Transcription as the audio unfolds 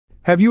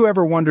Have you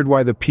ever wondered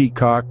why the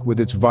peacock, with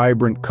its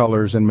vibrant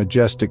colors and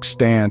majestic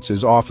stance,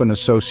 is often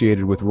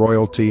associated with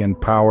royalty and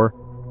power?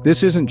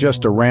 This isn't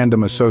just a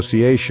random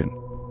association.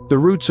 The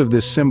roots of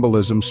this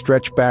symbolism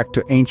stretch back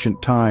to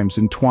ancient times,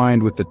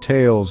 entwined with the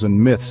tales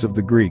and myths of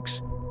the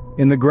Greeks.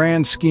 In the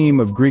grand scheme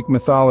of Greek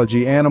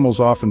mythology, animals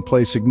often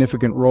play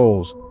significant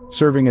roles,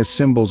 serving as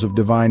symbols of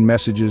divine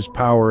messages,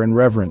 power, and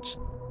reverence.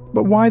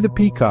 But why the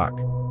peacock?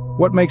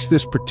 What makes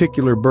this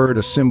particular bird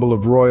a symbol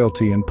of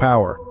royalty and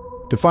power?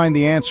 To find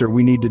the answer,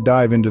 we need to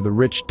dive into the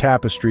rich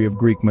tapestry of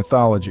Greek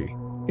mythology.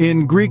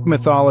 In Greek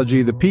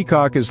mythology, the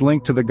peacock is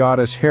linked to the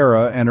goddess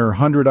Hera and her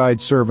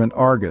hundred-eyed servant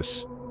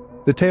Argus.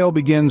 The tale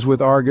begins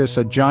with Argus,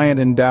 a giant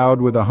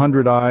endowed with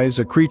 100 eyes,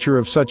 a creature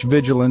of such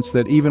vigilance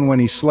that even when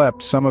he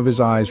slept, some of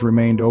his eyes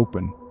remained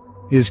open.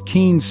 His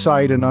keen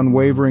sight and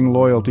unwavering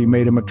loyalty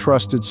made him a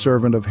trusted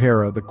servant of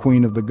Hera, the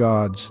queen of the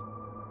gods.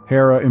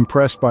 Hera,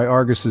 impressed by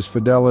Argus's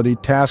fidelity,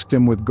 tasked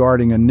him with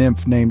guarding a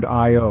nymph named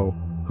Io,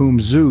 whom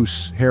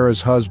Zeus,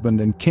 Hera's husband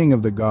and king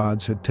of the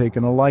gods, had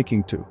taken a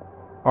liking to.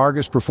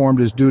 Argus performed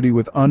his duty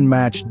with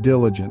unmatched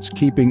diligence,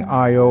 keeping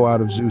Io out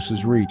of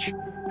Zeus's reach.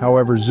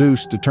 However,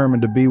 Zeus,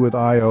 determined to be with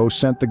Io,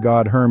 sent the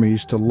god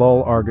Hermes to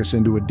lull Argus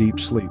into a deep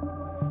sleep.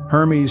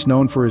 Hermes,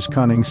 known for his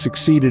cunning,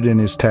 succeeded in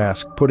his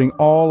task, putting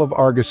all of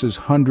Argus's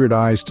 100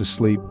 eyes to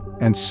sleep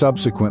and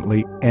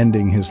subsequently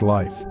ending his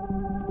life.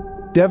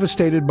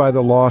 Devastated by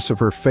the loss of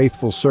her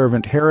faithful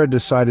servant, Hera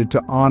decided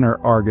to honor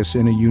Argus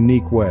in a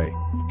unique way.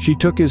 She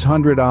took his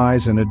 100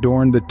 eyes and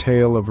adorned the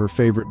tail of her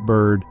favorite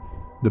bird,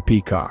 the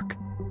peacock.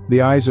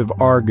 The eyes of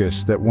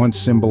Argus, that once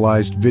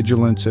symbolized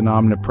vigilance and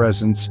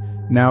omnipresence,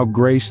 now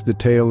graced the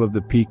tail of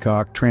the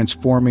peacock,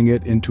 transforming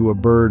it into a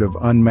bird of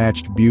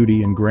unmatched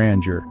beauty and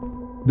grandeur.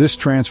 This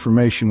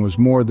transformation was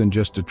more than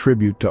just a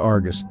tribute to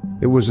Argus.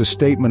 It was a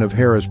statement of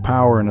Hera's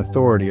power and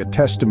authority, a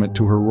testament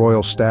to her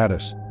royal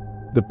status.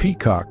 The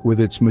peacock, with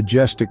its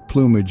majestic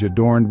plumage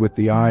adorned with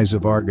the eyes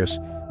of Argus,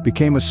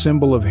 became a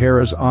symbol of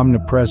Hera's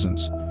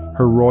omnipresence,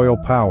 her royal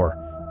power,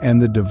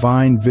 and the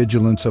divine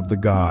vigilance of the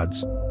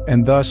gods.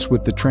 And thus,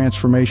 with the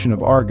transformation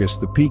of Argus,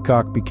 the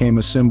peacock became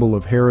a symbol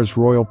of Hera's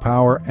royal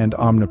power and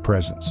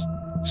omnipresence.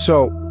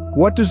 So,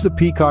 what does the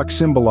peacock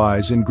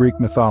symbolize in Greek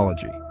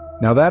mythology?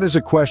 Now that is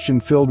a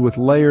question filled with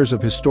layers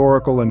of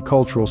historical and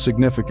cultural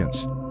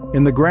significance.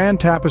 In the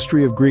grand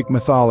tapestry of Greek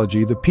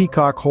mythology, the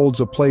peacock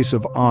holds a place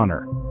of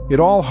honor. It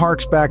all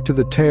harks back to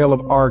the tale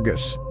of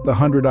Argus, the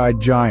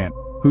 100-eyed giant,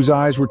 whose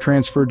eyes were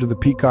transferred to the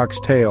peacock's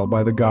tail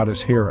by the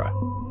goddess Hera.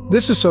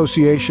 This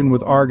association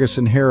with Argus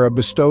and Hera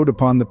bestowed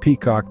upon the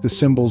peacock the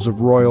symbols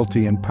of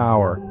royalty and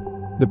power.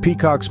 The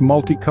peacock's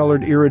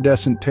multicolored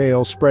iridescent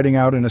tail, spreading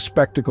out in a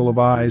spectacle of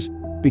eyes,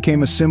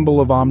 became a symbol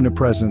of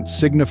omnipresence,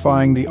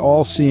 signifying the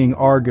all-seeing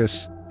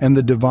Argus and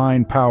the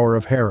divine power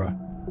of Hera.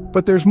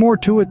 But there's more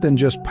to it than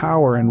just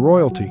power and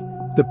royalty.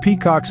 The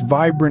peacock's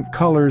vibrant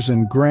colors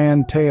and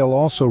grand tail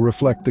also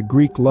reflect the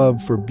Greek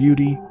love for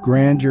beauty,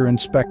 grandeur, and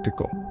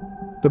spectacle.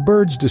 The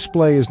bird's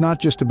display is not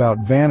just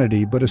about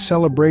vanity, but a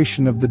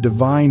celebration of the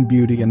divine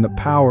beauty and the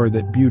power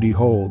that beauty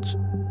holds.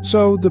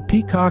 So, the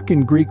peacock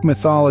in Greek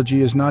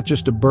mythology is not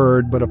just a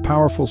bird, but a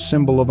powerful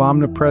symbol of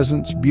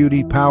omnipresence,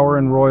 beauty, power,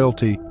 and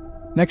royalty.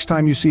 Next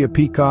time you see a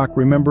peacock,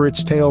 remember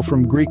its tale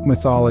from Greek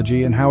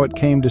mythology and how it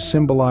came to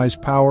symbolize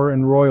power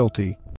and royalty.